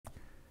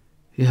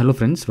Hey, hello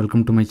friends,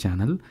 welcome to my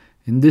channel.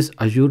 In this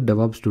Azure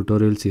DevOps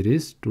tutorial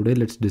series, today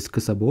let's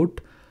discuss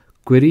about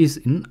queries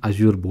in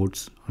Azure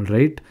boards.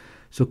 Alright,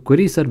 so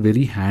queries are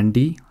very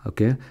handy.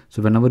 Okay,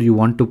 so whenever you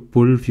want to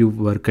pull few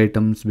work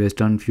items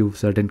based on few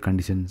certain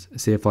conditions,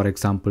 say for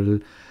example,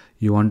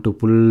 you want to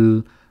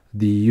pull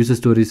the user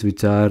stories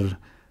which are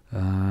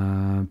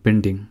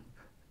pending.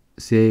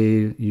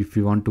 Say if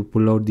you want to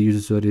pull out the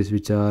user stories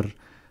which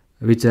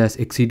has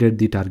exceeded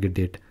the target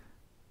date.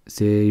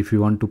 Say if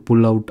you want to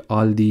pull out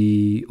all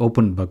the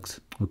open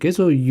bugs. Okay,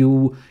 so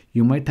you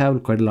might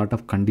have quite a lot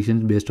of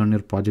conditions based on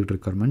your project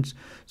requirements.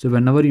 So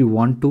whenever you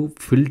want to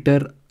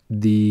filter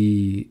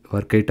the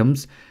work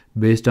items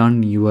based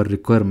on your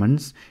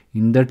requirements,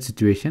 in that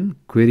situation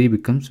query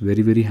becomes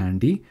very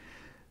handy.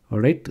 All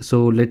right,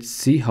 so let's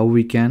see how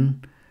we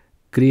can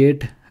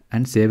create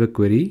and save a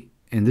query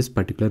in this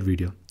particular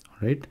video.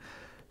 All right,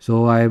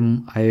 so I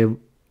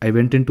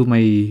went into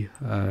my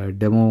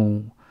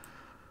demo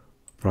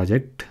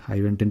project.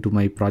 I went into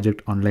my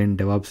project online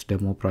DevOps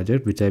demo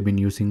project, which I've been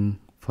using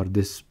for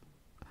this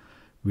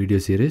video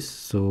series.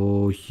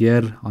 So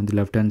here on the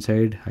left hand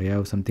side, I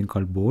have something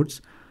called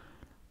boards.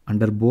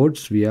 Under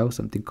boards, we have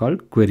something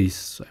called queries.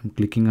 So I'm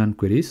clicking on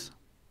queries.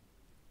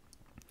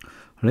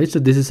 Right, so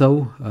this is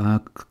how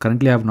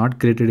currently I have not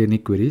created any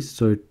queries,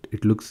 so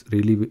it looks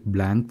really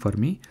blank for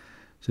me.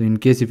 So in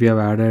case if you have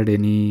added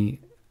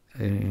any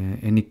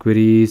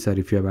queries, or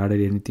if you have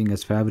added anything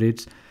as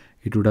favorites,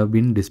 it would have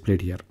been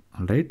displayed here.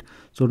 All right,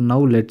 so now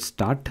let's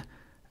start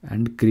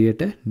and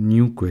create a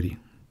new query.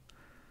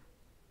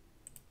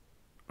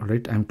 All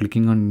right, I'm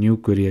clicking on new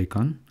query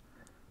icon.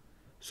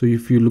 So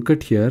if you look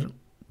at here,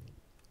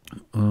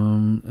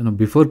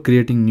 before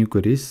creating new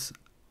queries,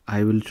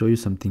 I will show you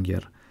something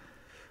here.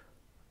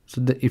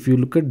 So if you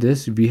look at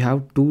this, we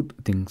have two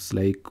things,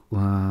 like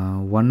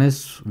one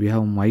is we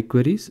have my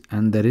queries,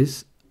 and there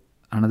is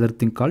another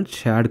thing called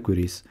shared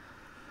queries.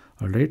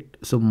 All right,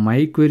 so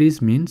my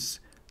queries means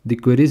the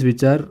queries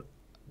which are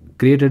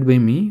created by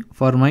me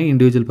for my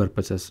individual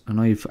purposes.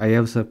 If I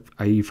have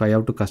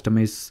to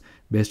customize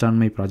based on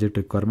my project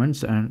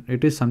requirements, and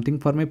it is something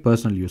for my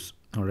personal use.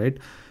 All right,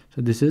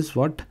 so this is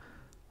what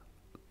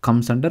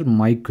comes under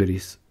my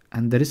queries.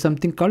 And there is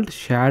something called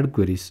shared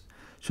queries.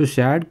 So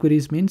shared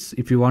queries means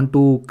if you want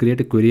to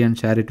create a query and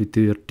share it with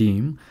your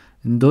team,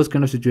 in those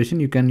kind of situation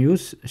you can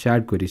use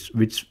shared queries,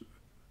 which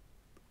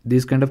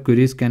these kind of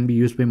queries can be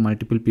used by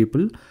multiple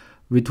people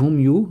with whom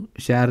you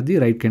share the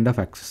right kind of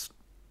access.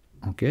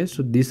 Okay,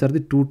 so these are the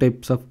two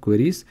types of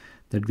queries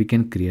that we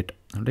can create.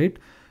 All right,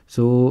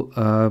 so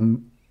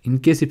in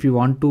case if you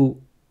want to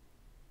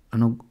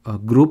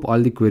group all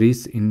the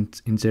queries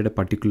inside a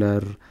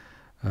particular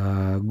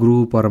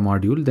group or a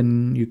module,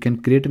 then you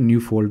can create a new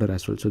folder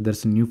as well. So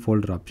there's a new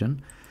folder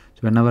option.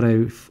 So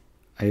whenever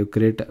I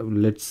create,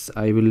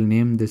 I will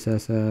name this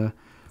as a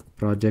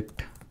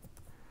project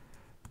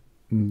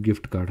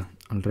gift card.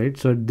 All right,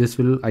 so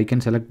I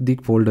can select the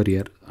folder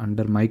here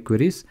under my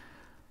queries.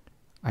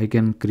 I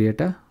can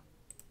create a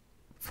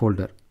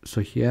folder.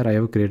 So here I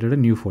have created a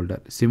new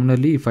folder.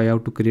 Similarly, if I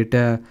have to create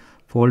a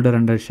folder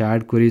under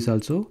shared queries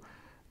also,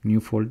 new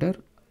folder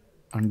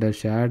under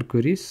shared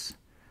queries,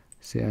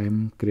 say I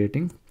am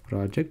creating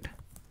project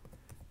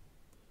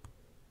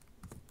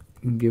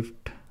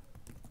gift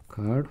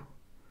card,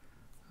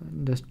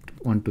 just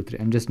 1 2 3.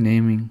 I'm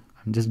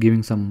just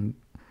giving some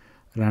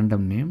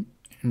random name,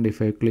 and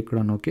if I click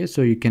on OK,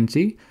 so you can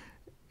see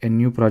a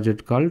new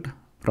project called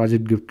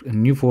a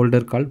new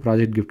folder called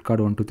project gift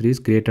card 1 2 3 is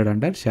created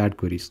under shared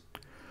queries.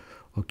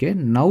 Okay,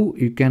 now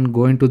you can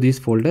go into these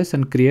folders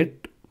and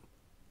create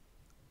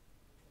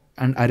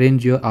and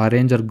arrange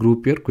or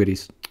group your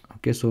queries.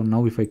 Okay, so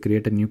now if I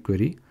create a new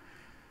query,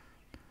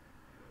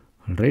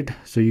 all right,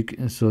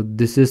 so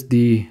this is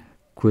the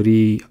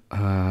query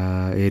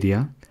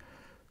area.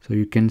 So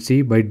you can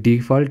see by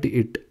default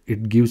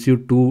it gives you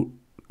two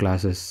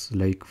classes.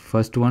 Like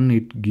first one,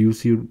 it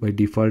gives you by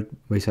default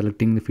by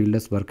selecting the field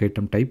as work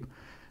item type,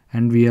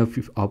 and we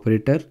have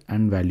operator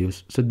and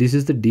values. So this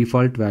is the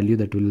default value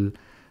that will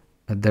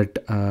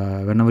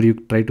whenever you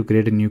try to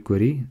create a new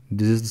query,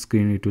 this is the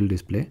screen it will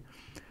display.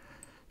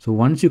 So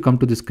once you come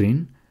to the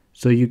screen,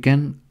 so you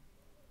can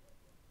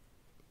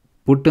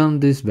put on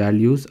these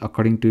values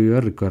according to your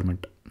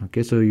requirement.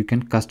 Okay, so you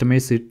can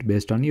customize it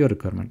based on your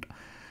requirement.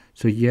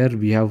 So here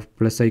we have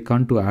plus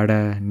icon to add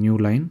a new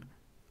line,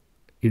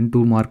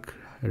 into mark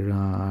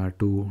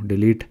to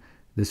delete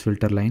this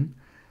filter line,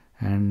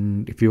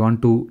 and if you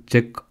want to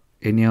check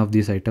any of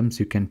these items,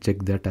 you can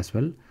check that as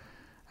well.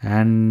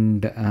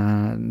 And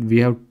we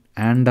have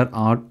and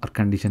or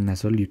condition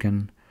as well. You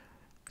can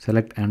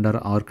select and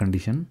or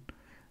condition,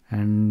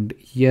 and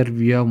here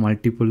we have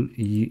multiple.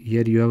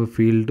 Here you have a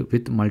field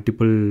with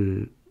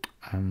multiple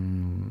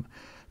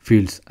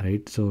fields,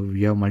 right? So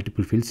we have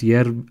multiple fields.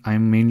 Here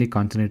I'm mainly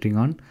concentrating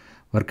on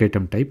work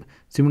item type.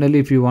 Similarly,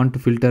 if you want to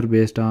filter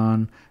based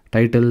on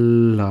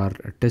title or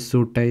test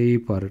suite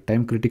type or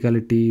time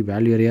criticality,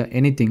 value area,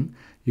 anything,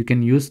 you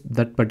can use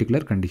that particular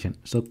condition.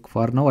 So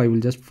for now I will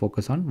just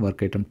focus on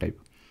work item type.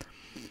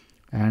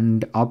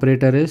 And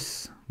operator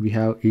is we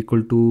have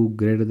equal to,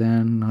 greater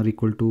than, or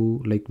equal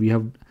to, like we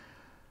have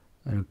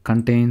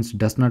contains,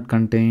 does not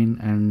contain,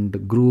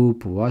 and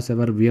group,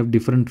 whatever, we have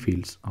different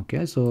fields.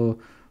 Okay, so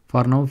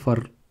for now, for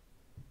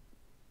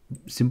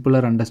simpler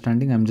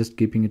understanding, I'm just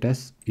keeping it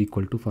as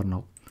equal to for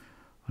now.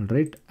 All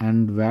right,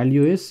 and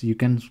value is, you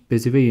can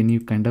specify any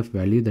kind of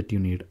value that you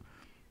need.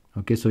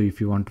 Okay, so if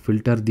you want to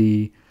filter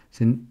the,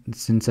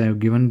 since I have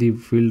given the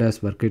field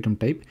as work item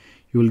type,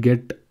 you will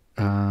get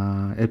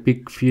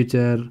epic,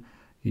 feature,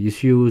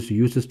 issues,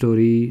 user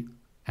story,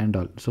 and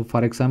all. So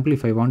for example,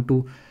 if I want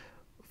to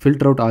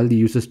filter out all the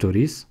user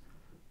stories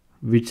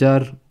which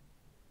are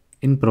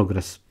in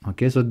progress,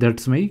 okay, so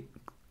that's my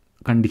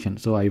condition.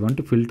 So I want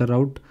to filter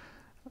out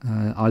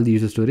all the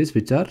user stories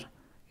which are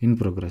in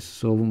progress.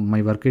 So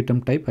my work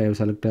item type, I have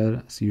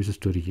selected as user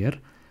story here.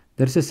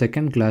 There's a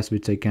second class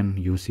which I can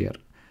use here.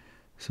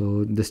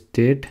 So the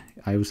state,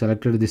 I have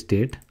selected the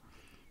state,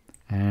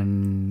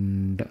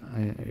 and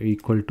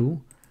equal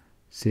to,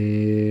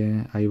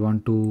 say I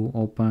want to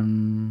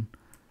open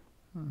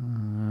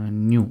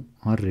new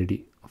or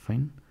ready.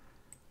 Fine.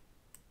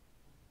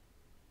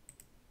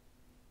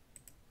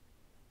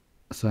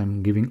 So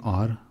I'm giving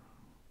R.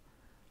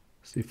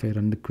 So if I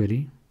run the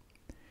query,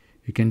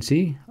 you can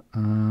see,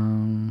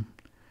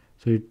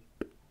 so it,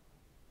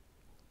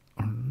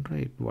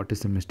 alright, what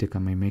is the mistake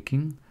am I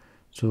making?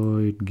 So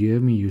it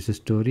gave me user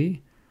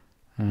story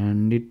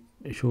and it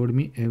showed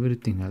me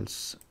everything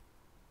else.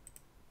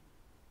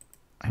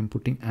 I'm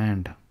putting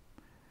and,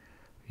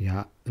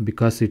 yeah,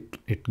 because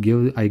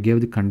I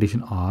gave the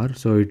condition R,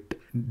 so it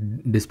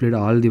displayed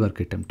all the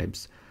work item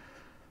types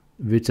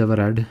whichever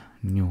add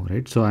new,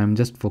 right? So I'm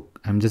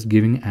just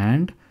giving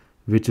and,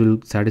 which will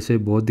satisfy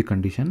both the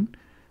condition.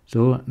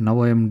 So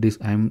now I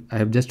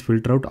have just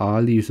filtered out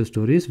all the user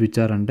stories which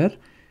are under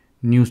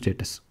new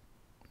status.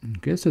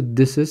 Okay, so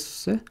this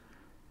is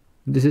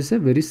a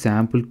very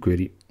sample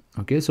query.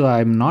 Okay, so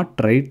I'm not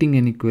writing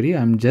any query,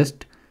 I'm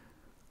just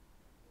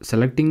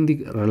selecting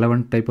the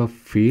relevant type of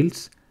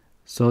fields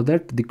so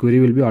that the query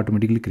will be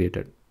automatically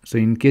created. So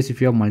in case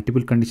if you have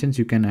multiple conditions,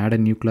 you can add a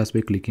new class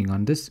by clicking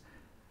on this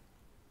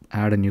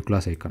add a new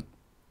class icon.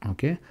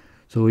 Okay,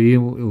 so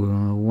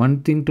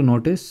one thing to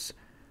notice,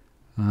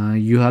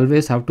 you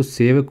always have to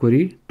save a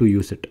query to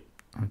use it.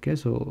 Okay,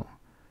 so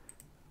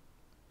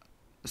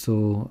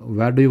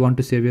where do you want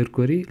to save your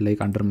query?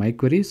 Like under my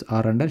queries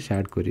or under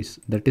shared queries?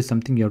 That is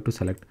something you have to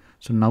select.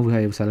 So now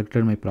I have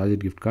selected my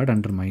project gift card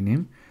under my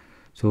name.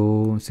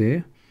 So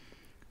say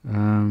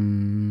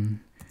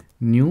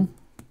new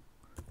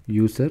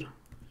user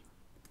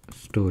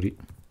story.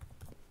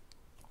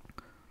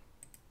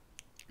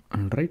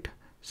 Alright,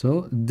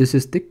 so this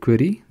is the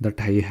query that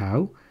I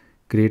have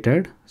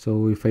created.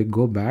 So if I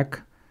go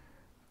back,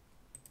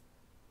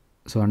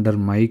 so under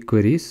my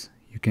queries,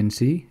 you can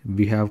see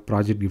we have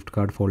project gift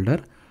card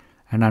folder,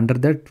 and under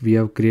that we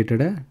have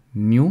created a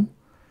new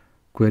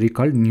query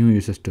called new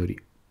user story.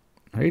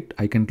 Right,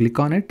 I can click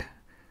on it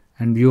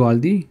and view all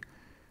the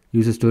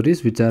user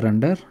stories which are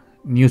under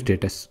new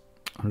status.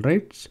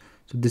 Alright,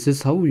 so this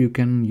is how you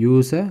can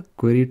use a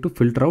query to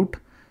filter out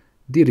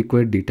the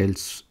required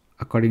details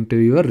according to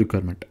your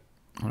requirement.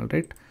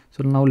 Alright,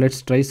 so now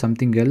let's try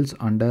something else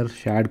under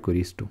shared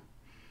queries too.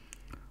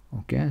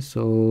 Okay,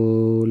 so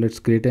let's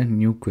create a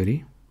new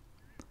query.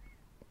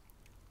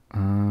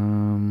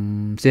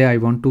 Say I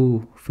want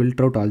to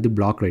filter out all the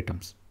blocked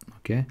items.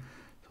 Okay,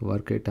 so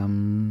work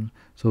item,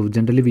 so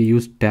generally we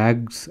use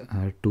tags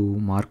to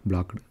mark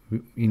blocked.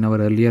 In our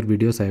earlier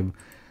videos I have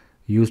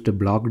used a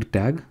blocked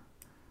tag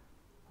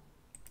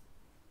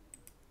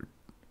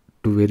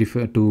to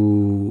verify,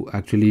 to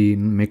actually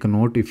make a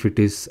note if it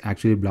is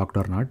actually blocked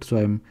or not. So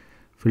I'm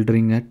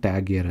filtering a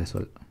tag here as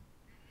well.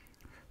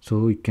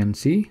 So you can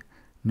see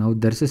now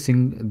there's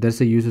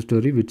a user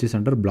story which is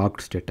under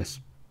blocked status.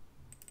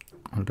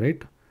 All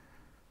right,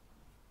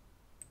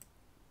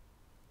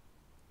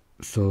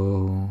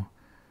 so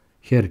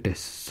here it is.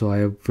 So I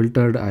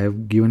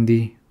have given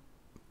the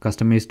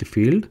customized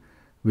field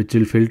which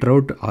will filter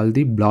out all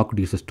the blocked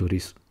user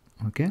stories.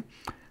 Okay,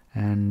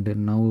 and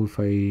now if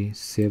I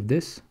save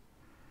this,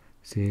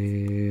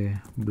 say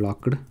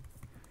blocked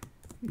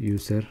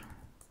user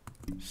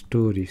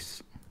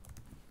stories.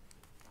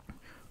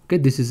 Okay,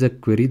 this is a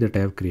query that I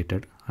have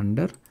created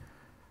under,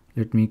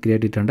 let me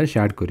create it under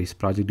shared queries,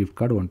 project gift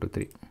card 1 2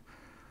 3.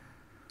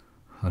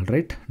 All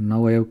right,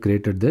 now I have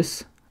created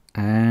this,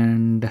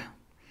 and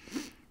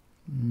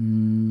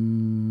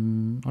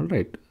all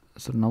right,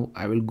 so now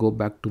I will go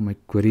back to my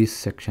queries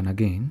section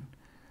again.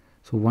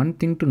 So one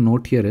thing to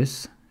note here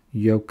is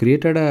you have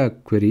created a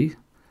query,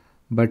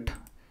 but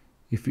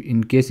if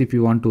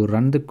you want to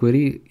run the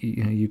query,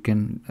 you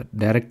can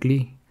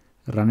directly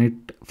run it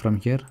from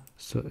here.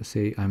 So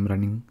say I'm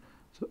running,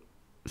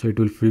 so it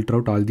will filter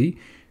out all the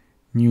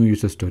new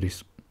user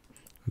stories.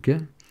 Okay,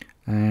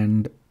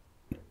 and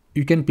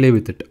you can play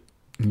with it,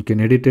 you can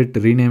edit it,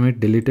 rename it,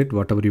 delete it,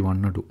 whatever you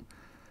want to do.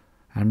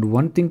 And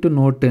one thing to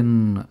note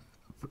in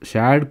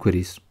shared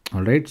queries,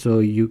 all right,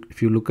 so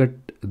if you look at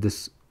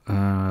this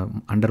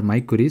under my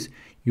queries,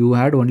 you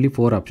had only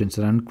 4 options: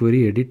 run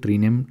query, edit,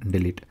 rename,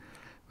 delete.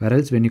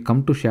 Whereas when you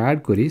come to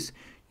shared queries,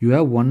 you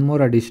have one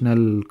more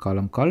additional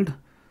column called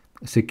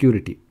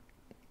security.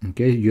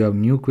 Okay, you have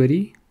new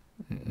query,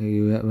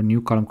 you have a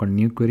new column called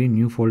new query,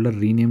 new folder,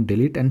 rename,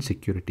 delete, and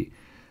security.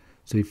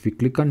 So if we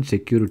click on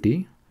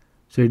security,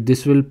 so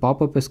this will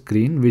pop up a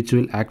screen which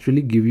will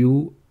actually give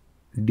you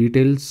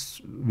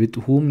details with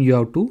whom you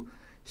have to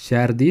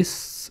share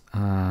these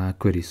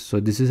queries. So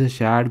this is a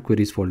shared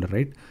queries folder,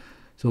 right?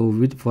 So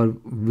for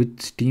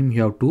which team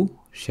you have to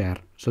share.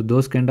 So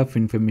those kind of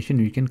information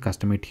you can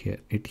customize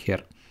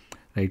here,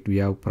 right? We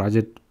have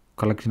project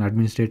collection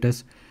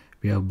administrators,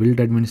 we have build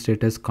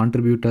administrators,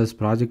 contributors,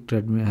 project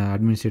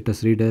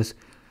administrators, readers.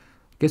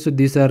 Okay, so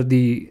these are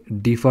the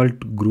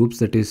default groups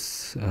that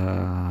is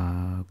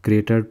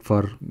created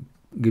for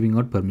giving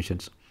out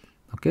permissions.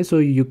 Okay, so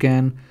you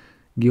can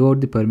give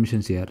out the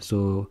permissions here.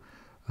 So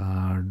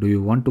do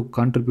you want to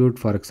contribute?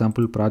 For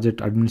example,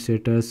 project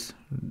administrators,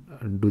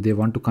 do they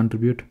want to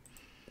contribute?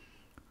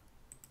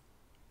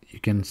 You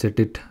can set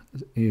it.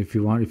 If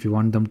you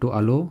want them to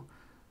allow,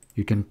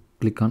 you can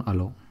click on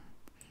allow.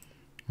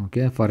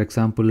 Okay, for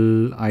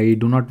example, I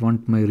do not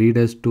want my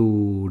readers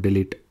to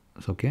delete.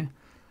 Okay,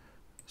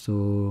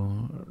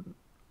 so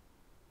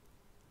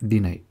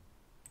deny.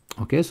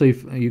 Okay, so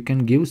if you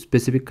can give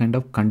specific kind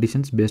of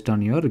conditions based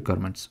on your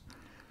requirements.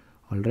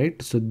 All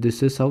right, so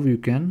this is how you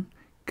can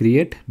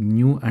create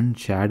new and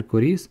shared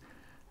queries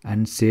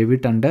and save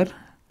it under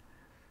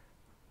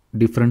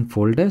different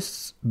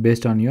folders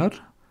based on your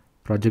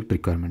project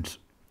requirements.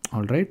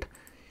 All right,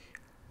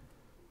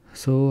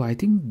 so I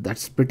think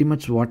that's pretty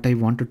much what I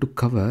wanted to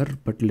cover,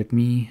 but let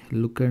me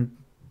look at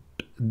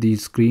the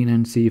screen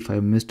and see if I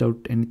missed out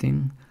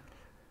anything.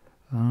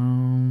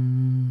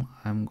 I'm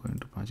going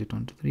to project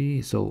 1 to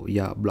 3. So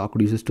yeah, blocked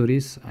user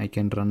stories. I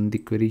can run the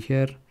query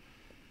here.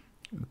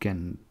 You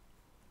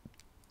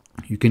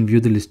can view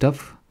the list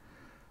of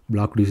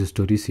blocked user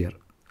stories here.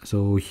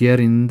 So here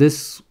in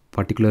this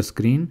particular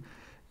screen,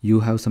 you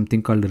have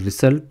something called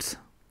results.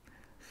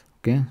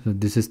 Okay, so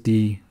this is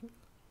the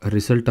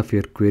result of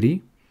your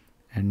query,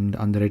 and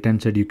on the right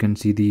hand side you can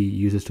see the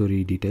user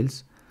story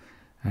details.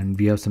 And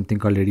we have something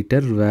called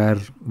editor,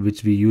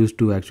 which we use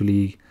to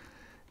actually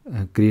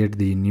create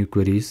the new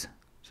queries.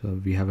 So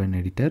we have an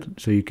editor,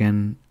 so you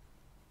can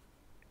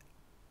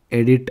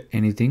edit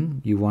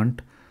anything you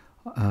want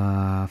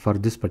for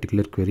this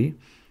particular query.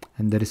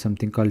 And there is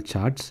something called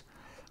charts.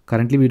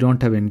 Currently we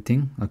don't have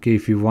anything. Okay,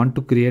 if you want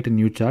to create a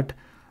new chart,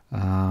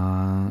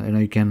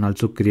 you can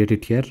also create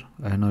it here.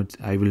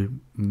 I will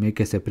make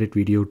a separate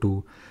video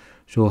to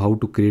show how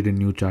to create a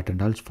new chart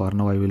and all. For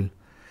now I will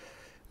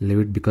leave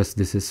it because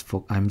this is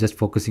I'm just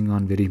focusing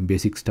on very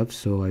basic stuff,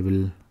 so I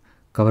will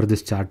cover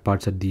this chart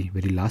parts at the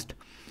very last.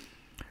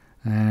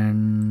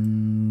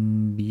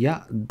 And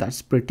yeah,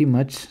 that's pretty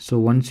much. So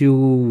once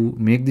you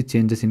make the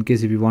changes, in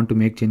case if you want to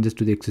make changes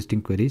to the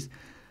existing queries,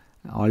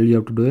 all you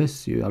have to do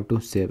is you have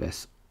to save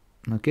as.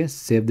 Okay,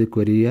 save the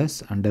query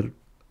as under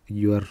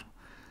your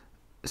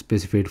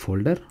specified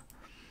folder.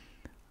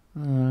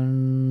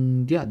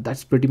 And yeah,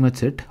 that's pretty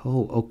much it.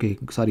 Oh, okay,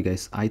 sorry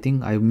guys, I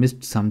think I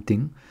missed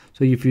something.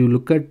 So if you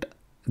look at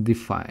the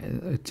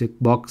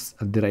checkbox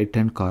at the right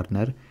hand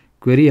corner,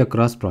 query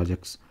across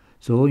projects.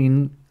 So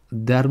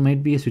there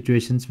might be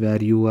situations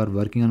where you are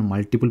working on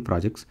multiple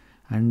projects,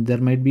 and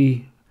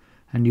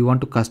you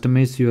want to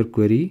customize your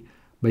query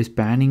by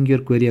spanning your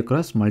query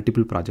across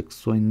multiple projects.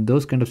 So in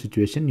those kind of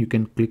situation, you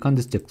can click on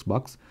this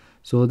checkbox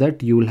so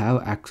that you will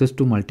have access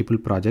to multiple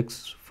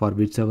projects for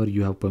whichever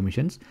you have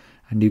permissions,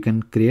 and you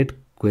can create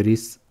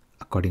queries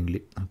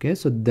accordingly. Okay,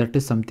 so that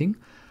is something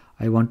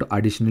I want to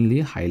additionally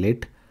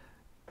highlight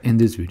in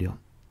this video.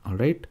 All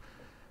right,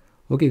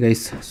 okay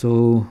guys,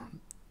 so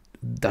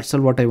that's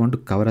all what I want to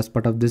cover as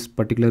part of this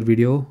particular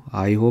video.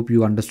 I hope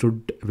you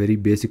understood very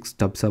basic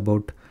steps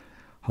about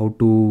how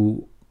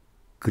to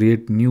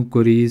create new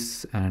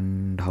queries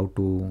and how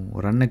to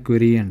run a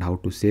query and how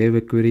to save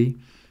a query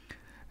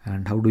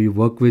and how do you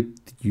work with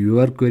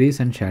your queries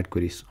and shared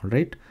queries. All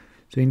right,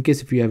 so in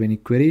case if you have any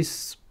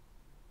queries,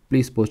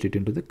 please post it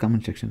into the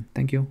comment section.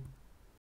 Thank you.